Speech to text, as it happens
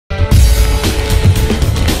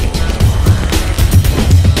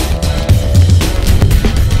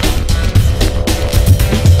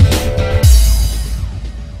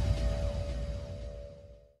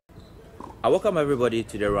welcome everybody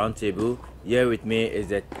to the roundtable. Here with me is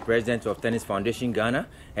the president of Tennis Foundation Ghana,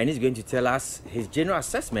 and he's going to tell us his general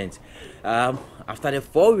assessment. After the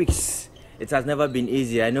 4 weeks, it has never been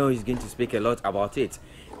easy. I know he's going to speak a lot about it.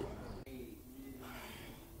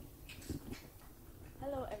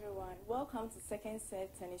 Hello everyone, welcome to Second Serve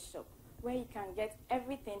Tennis Shop, where you can get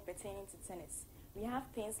everything pertaining to tennis. We have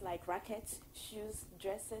things like rackets, shoes,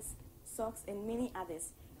 dresses, socks, and many others.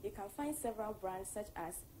 You can find several brands such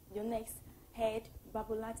as Yonex, Head,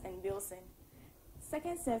 Babolat, and Wilson.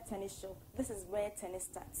 Second Serve Tennis Shop, this is where tennis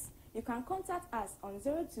starts. You can contact us on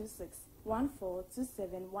 026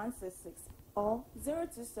 1427166 or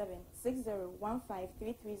 027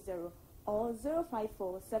 6015330 or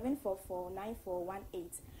 054 744 9418.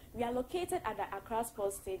 We are located at the Accra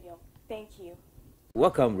Sports Stadium. Thank you.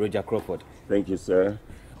 Welcome, Roger Crawford. Thank you, sir.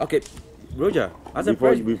 Okay, Roger, as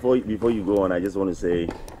before you go on, I just want to say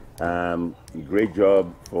great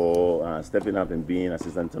job for stepping up and being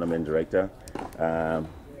assistant tournament director.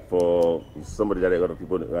 For somebody that a lot of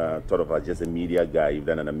people thought of as just a media guy, you've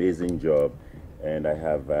done an amazing job, and I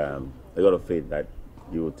have a lot of faith that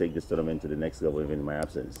you will take this tournament to the next level even in my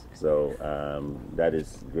absence. So that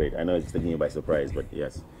is great. I know it's taking you by surprise, but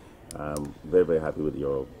yes, very, very happy with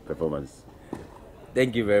your performance.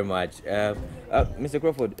 Thank you very much. Mr.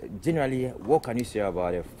 Crawford, generally, what can you say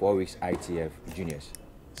about the 4 weeks ITF juniors?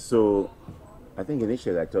 So, I think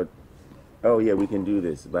initially I thought, oh yeah, we can do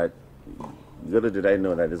this, but little did I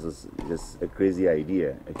know that this was just a crazy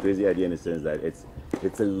idea in the sense that it's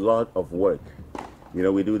a lot of work. You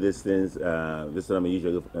know, we do these things, this tournament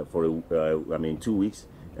usually for 2 weeks,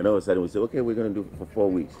 and all of a sudden we say, okay, we're going to do it for 4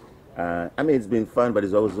 weeks. I mean, it's been fun, but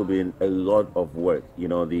it's also been a lot of work. You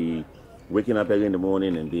know, the waking up early in the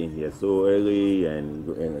morning and being here so early and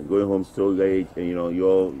going home so late, and you know,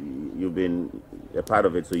 you've been a part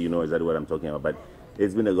of it, so you know exactly what I'm talking about. But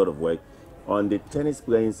it's been a lot of work. On the tennis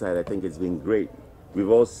playing side, I think it's been great. We've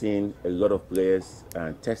all seen a lot of players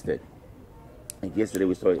tested. And yesterday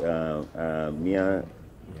we saw Mia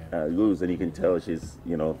lose, and you can tell she's,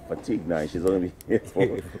 you know, fatigued now. She's only been here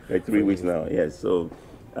for like 3 weeks now. Yes, so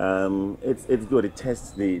it's good. It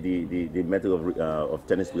tests the mettle of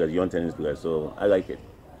tennis players, young tennis players. So I like it.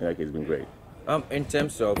 It's been great. In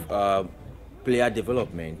terms of player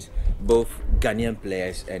development, both Ghanaian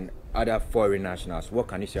players and other foreign nationals, what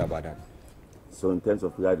can you say about that? So in terms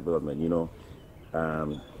of player development, you know,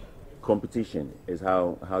 competition is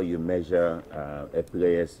how you measure a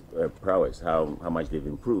player's prowess, how much they've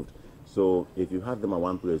improved. So if you have them at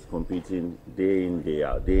one place competing day in, day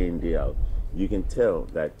out, you can tell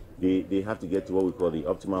that they have to get to what we call the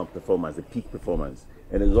optimal performance, the peak performance.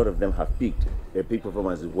 And a lot of them have peaked. A peak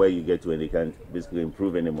performance is where you get to and they can't basically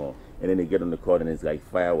improve anymore. And then they get on the court and it's like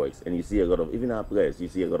fireworks. And you see a lot of, even our players, you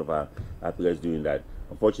see a lot of our players doing that.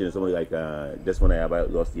 Unfortunately, somebody like just when I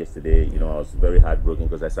lost yesterday, you know, I was very heartbroken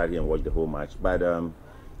because I sat here and watched the whole match. But I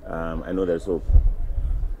know there's hope.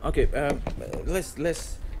 Okay, let's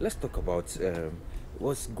talk about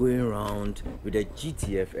what's going around with the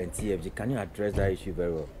GTF and TFG. Can you address that issue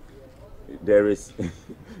very well? There's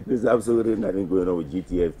absolutely nothing going on with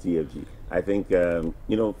GTF, TFG. I think,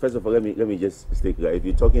 you know, first of all, let me just stay clear. If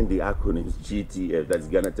you're talking the acronyms GTF, that's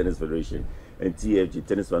Ghana Tennis Federation, and TFG,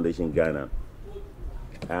 Tennis Foundation Ghana,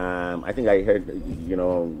 I think I heard, you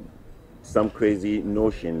know, some crazy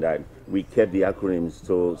notion that we kept the acronyms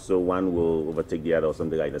so one will overtake the other or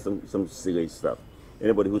something like that, some silly stuff.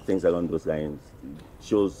 Anybody who thinks along those lines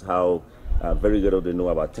shows how very little they know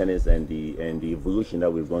about tennis and the evolution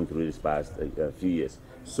that we've gone through this past few years.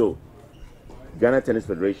 So, Ghana Tennis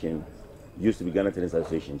Federation used to be Ghana Tennis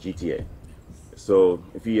Association, GTA. So,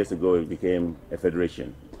 a few years ago, it became a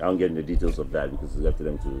federation. I won't get into the details of that because it's left to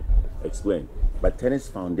them to explain. But Tennis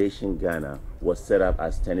Foundation Ghana was set up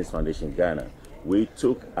as Tennis Foundation Ghana. We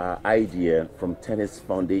took our idea from Tennis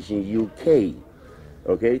Foundation UK.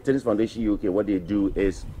 Okay, Tennis Foundation UK, what they do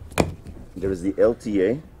is, there is the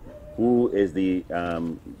LTA, who is the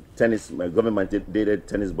government-dated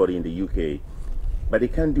tennis body in the UK, but they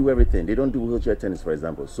can't do everything. They don't do wheelchair tennis, for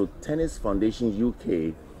example. So Tennis Foundation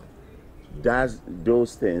UK does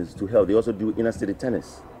those things to help. They also do inner city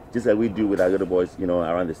tennis, just like we do with our little boys, you know,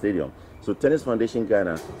 around the stadium. So Tennis Foundation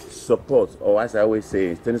Ghana supports, or as I always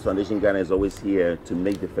say, Tennis Foundation Ghana is always here to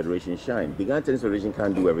make the federation shine. The Ghana Tennis Federation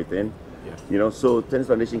can't do everything, you know, so Tennis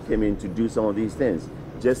Foundation came in to do some of these things.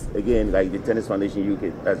 Just again, like the Tennis Foundation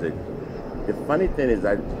UK, that's it. The funny thing is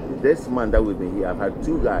that this month that we've been here, I've had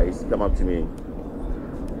 2 guys come up to me,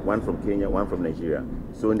 one from Kenya, one from Nigeria.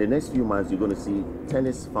 So in the next few months, you're going to see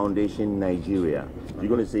Tennis Foundation Nigeria. You're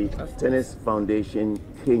going to see Tennis Foundation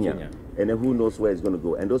Kenya. And then who knows where it's going to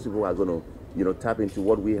go. And those people are going to tap into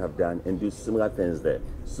what we have done and do similar things there.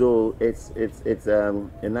 So it's a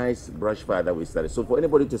nice brush fire that we started. So for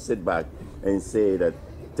anybody to sit back and say that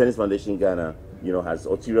Tennis Foundation Ghana, has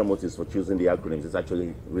ulterior motives for choosing the acronyms, it's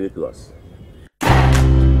actually ridiculous.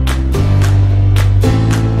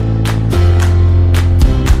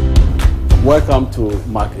 Welcome to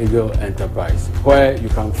Mark Eagle Enterprise, where you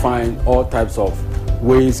can find all types of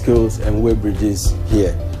weighing scales and weight bridges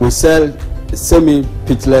here. We sell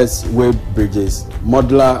semi-pithless weight bridges,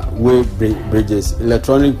 modular weight bridges,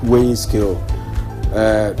 electronic weighing scale,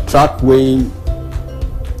 track weighing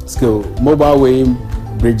scale, mobile weighing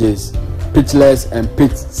bridges, pithless and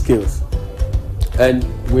pit scales. And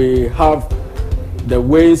we have the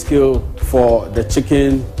weighing scale for the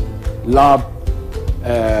chicken, lab,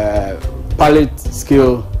 pallet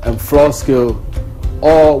scale and floor scale.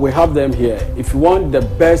 Or we have them here. If you want the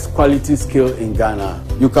best quality scale in Ghana,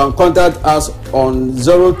 you can contact us on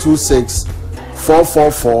 026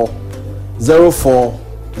 444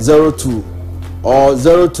 0402 or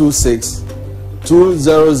 026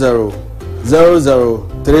 200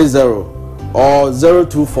 0030 or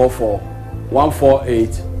 0244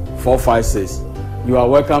 148 456. You are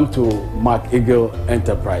welcome to Mark Eagle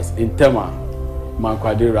Enterprise in Tema,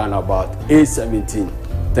 Mankwadi Roundabout, A17.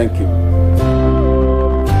 Thank you.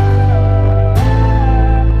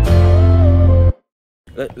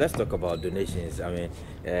 Let's talk about donations. I mean,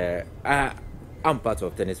 I'm part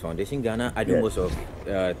of Tennis Foundation Ghana. I do most of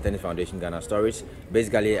Tennis Foundation Ghana stories.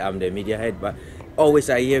 Basically, I'm the media head, but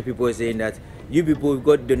always I hear people saying that you people have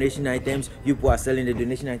got donation items, you people are selling the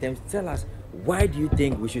donation items. Tell us, why do you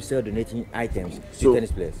think we should sell donating items to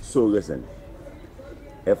tennis players? So listen,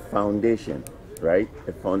 a foundation, right?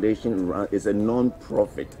 A foundation is a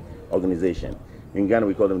non-profit organization. In Ghana,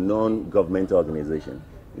 we call them non-governmental organization.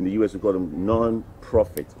 In the US, we call them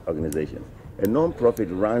non-profit organizations. A non-profit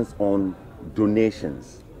runs on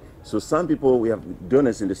donations. So some people, we have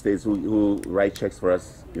donors in the States who write checks for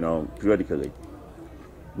us, periodically.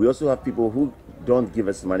 We also have people who don't give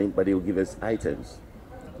us money, but they will give us items.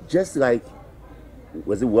 Just like,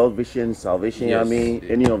 was it World Vision, Salvation Army,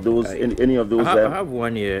 any of those? Any of those? I have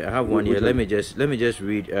one here. Let me just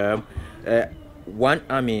read. One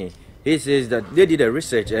army. He says that they did a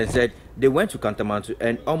research and said they went to Kantamanto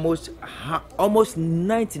and almost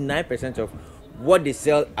 99% of what they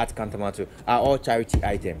sell at Kantamanto are all charity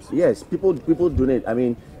items. Yes, people donate. I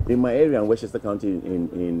mean, in my area in Westchester County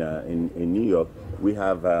in New York, we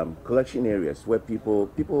have collection areas where people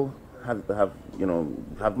have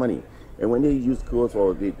money, and when they use clothes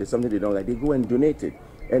or there's something they don't like, they go and donate it.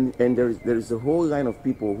 And there is a whole line of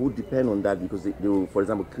people who depend on that because they will, for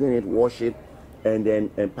example, clean it, wash it, and then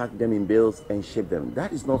pack them in bales and ship them.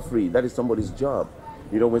 That is not free. That is somebody's job.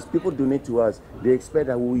 When people donate to us, they expect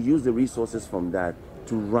that we will use the resources from that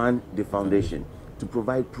to run the foundation, to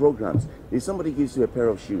provide programs. If somebody gives you a pair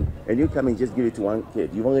of shoes and you come and just give it to one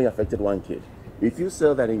kid, you've only affected one kid. If you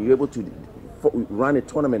sell that and you're able to run a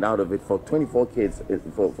tournament out of it for 24 kids,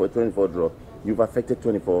 for a 24 draw, you've affected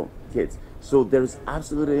 24 kids. So there's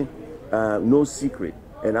absolutely no secret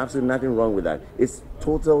and absolutely nothing wrong with that. It's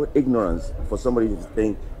total ignorance for somebody to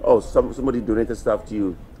think, oh, somebody donated stuff to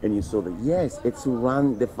you and you sold it. Yes, it's to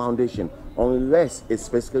run the foundation, unless it's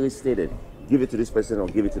specifically stated, give it to this person or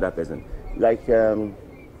give it to that person. Like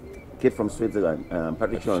kid from Switzerland,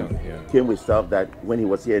 Patrick Sean, came with stuff that when he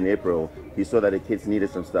was here in April, he saw that the kids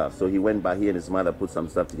needed some stuff. So he went by, he and his mother put some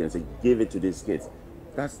stuff together and said, give it to these kids.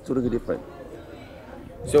 That's totally different.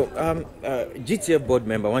 So, GTF board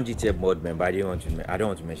member, one GTF board member, I don't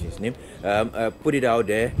want to mention his name, put it out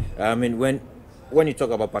there. I mean, when you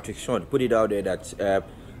talk about Patrick Sean, put it out there that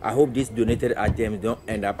I hope these donated items don't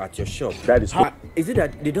end up at your shop. That is true. Is it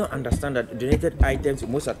that they don't understand that donated items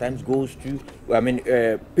most of the times goes to,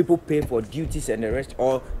 people pay for duties and the rest,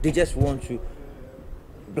 or they just want to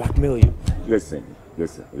blackmail you? Listen.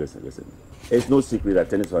 It's no secret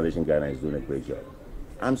that Tennis Foundation Ghana is doing a great job.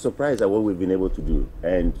 I'm surprised at what we've been able to do,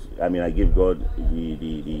 and I mean, I give God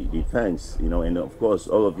the thanks, and of course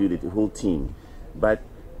all of you, the whole team. But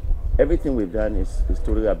everything we've done is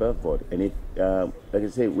totally above board, and it, like I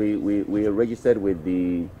say, we are registered with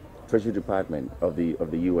the Treasury Department of the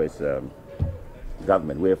U.S.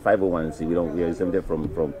 Government. We're 501c. We are exempted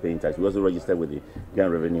from paying tax. We also registered with the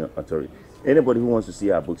Ghana Revenue Authority. Anybody who wants to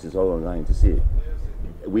see our books is all online to see it.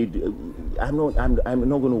 I'm not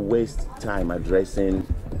going to waste time addressing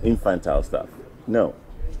infantile stuff. No,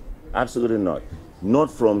 absolutely not.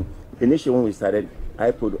 Not from initially when we started.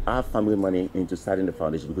 I put our family money into starting the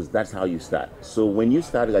foundation because that's how you start. So when you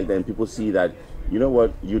start like that and people see that, you know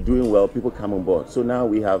what, you're doing well, people come on board. So now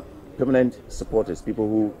we have permanent supporters, people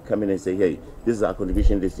who come in and say, hey, this is our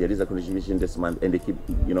contribution this year, this is our contribution this month, and they keep,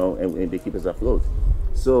 and they keep us afloat.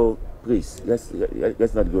 So please, let's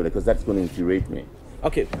not go there, because that's going to infuriate me.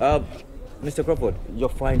 Okay, Mr. Crawford, your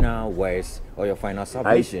final words or your final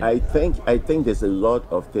submission. I think there's a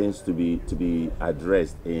lot of things to be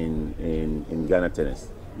addressed in Ghana tennis.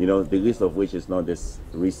 The least of which is not this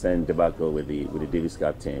recent debacle with the Davis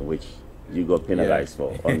Cup team, which you got penalized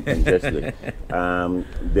for unjustly.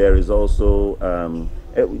 There is also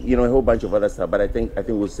a whole bunch of other stuff, but I think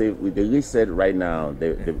we'll save with the least said right now,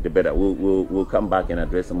 the better. We'll come back and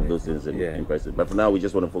address some of those things in person. But for now, we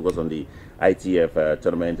just want to focus on the ITF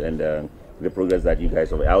tournament and the progress that you guys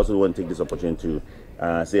have. I also want to take this opportunity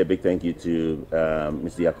to say a big thank you to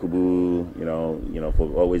Mr. Yakubu,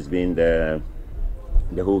 for always being there,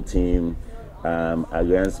 the whole team,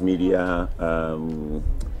 Alliance Media,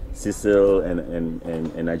 Cecil and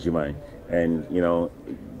Ajimai, and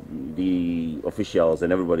the officials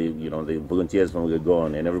and everybody, the volunteers from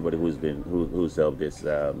Legon and everybody who's helped this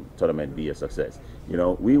tournament be a success.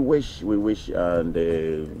 We wish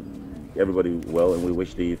everybody well, and we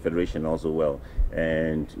wish the federation also well,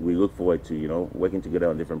 and we look forward to working together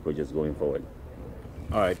on different projects going forward.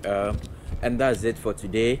 All right, and that's it for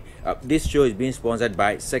today. This show is being sponsored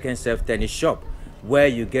by Second Serve Tennis Shop, where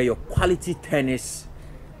you get your quality tennis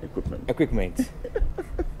equipment.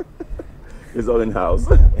 It's all in house.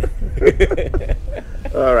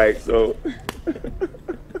 All right, so